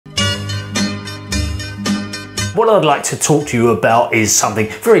What I'd like to talk to you about is something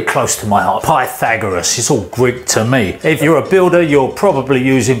very close to my heart, Pythagoras. It's all Greek to me. If you're a builder, you're probably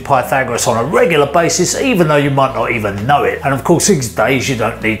using Pythagoras on a regular basis, even though you might not even know it. And of course, these days you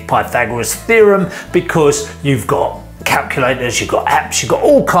don't need Pythagoras' theorem because you've got calculators, you've got apps, you've got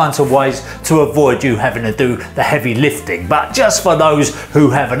all kinds of ways to avoid you having to do the heavy lifting. But just for those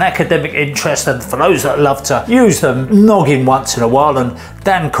who have an academic interest and for those that love to use them noggin once in a while, and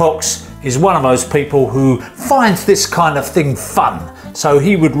Dan Cox is one of those people who finds this kind of thing fun. So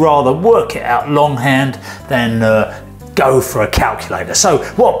he would rather work it out longhand than go for a calculator. So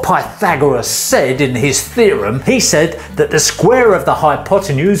what Pythagoras said in his theorem, he said that the square of the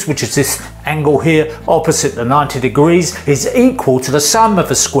hypotenuse, which is this angle here opposite the 90 degrees, is equal to the sum of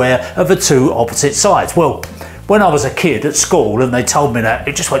the square of the two opposite sides. Well, when I was a kid at school and they told me that,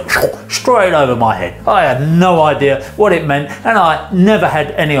 it just went straight over my head. I had no idea what it meant, and I never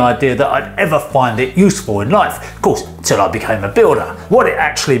had any idea that I'd ever find it useful in life. Of course, until I became a builder. What it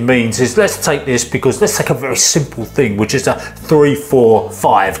actually means is, let's take this, because let's take a very simple thing, which is a 3, 4,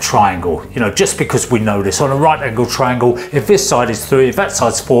 5 triangle. You know, just because we know this, on a right angle triangle, if this side is 3, if that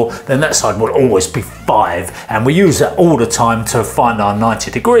side's 4, then that side will always be 5. And we use that all the time to find our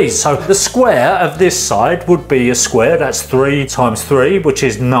 90 degrees. So the square of this side would be a square, that's 3 times 3, which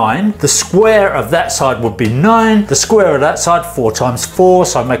is 9. The square of that side would be 9. The square of that side, 4 times 4,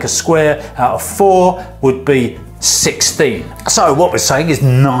 so I make a square out of 4, would be 16. So what we're saying is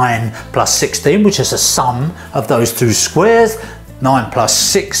 9 plus 16, which is the sum of those two squares. 9 plus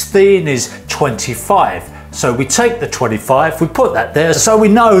 16 is 25. So we take the 25, we put that there, so we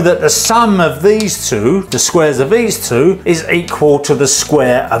know that the sum of these two, the squares of these two, is equal to the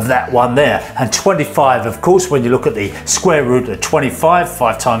square of that one there. And 25, of course, when you look at the square root of 25,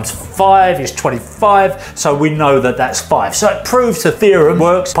 5 times 5 is 25, so we know that that's 5. So it proves the theorem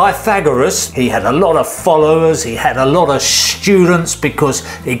works. Pythagoras, he had a lot of followers, he had a lot of students because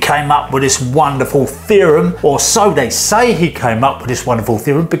he came up with this wonderful theorem, or so they say he came up with this wonderful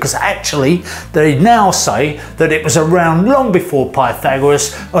theorem, because actually they now say that it was around long before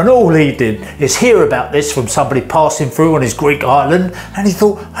Pythagoras, and all he did is hear about this from somebody passing through on his Greek island, and he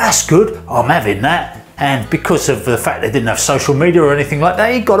thought, that's good, I'm having that. And because of the fact they didn't have social media or anything like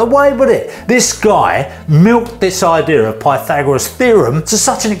that, he got away with it. This guy milked this idea of Pythagoras' theorem to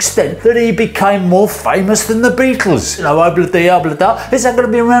such an extent that he became more famous than the Beatles. You know, obla-da. Is that going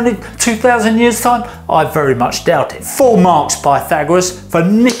to be around in 2,000 years' time? I very much doubt it. 4 marks Pythagoras for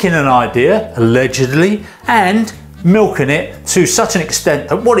nicking an idea, allegedly, and milking it to such an extent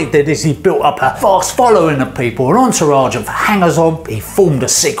that what he did is he built up a vast following of people, an entourage of hangers-on. He formed a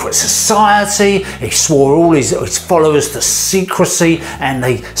secret society, he swore all his followers to secrecy, and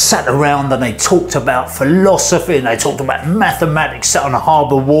they sat around and they talked about philosophy and they talked about mathematics, sat on a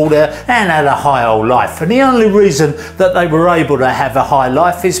harbour wall there and had a high old life. And the only reason that they were able to have a high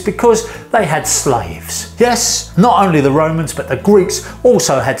life is because they had slaves. Yes, not only the Romans but the Greeks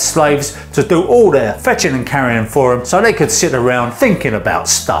also had slaves to do all their fetching and carrying for them, so they could sit around thinking about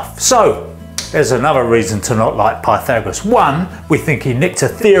stuff. So there's another reason to not like Pythagoras. 1, we think he nicked a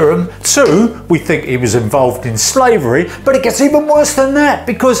theorem. 2, we think he was involved in slavery. But it gets even worse than that,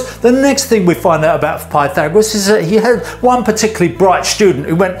 because the next thing we find out about Pythagoras is that he had one particularly bright student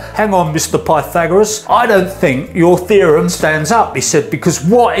who went, hang on, Mr. Pythagoras, I don't think your theorem stands up. He said, because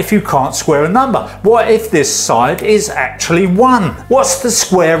what if you can't square a number? What if this side is actually 1? What's the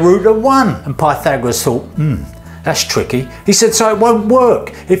square root of 1? And Pythagoras thought, that's tricky. He said, so it won't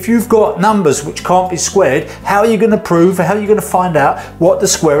work. If you've got numbers which can't be squared, how are you going to prove, how are you going to find out what the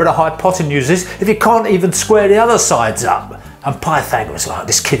square of the hypotenuse is if you can't even square the other sides up? And Pythagoras, like,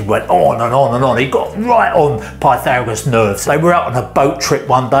 this kid went on and on and on. He got right on Pythagoras' nerves. They were out on a boat trip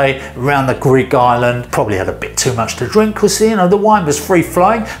one day around the Greek island. Probably had a bit too much to drink because, you know, the wine was free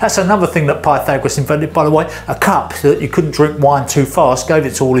flowing. That's another thing that Pythagoras invented, by the way, a cup so that you couldn't drink wine too fast. Gave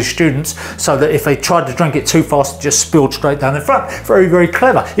it to all his students so that if they tried to drink it too fast, it just spilled straight down the front. Very, very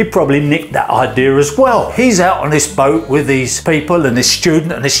clever. He probably nicked that idea as well. He's out on this boat with these people and this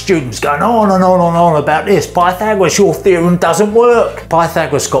student's going on and on and on about this. Pythagoras, your theorem doesn't work.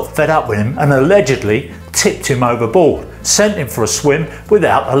 Pythagoras got fed up with him and allegedly tipped him overboard, sent him for a swim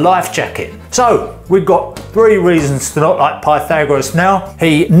without a life jacket. So we've got 3 reasons to not like Pythagoras now.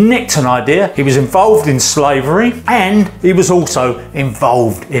 He nicked an idea, he was involved in slavery, and he was also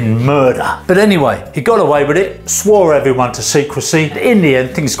involved in murder. But anyway, he got away with it, swore everyone to secrecy. In the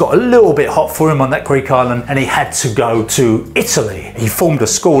end, things got a little bit hot for him on that Greek island and he had to go to Italy. He formed a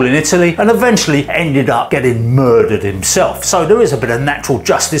school in Italy and eventually ended up getting murdered himself. So there is a bit of natural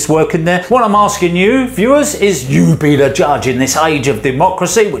justice working there. What I'm asking you, viewers, is you be the judge in this age of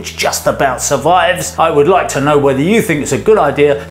democracy, which just about survives. I would like to know whether you think it's a good idea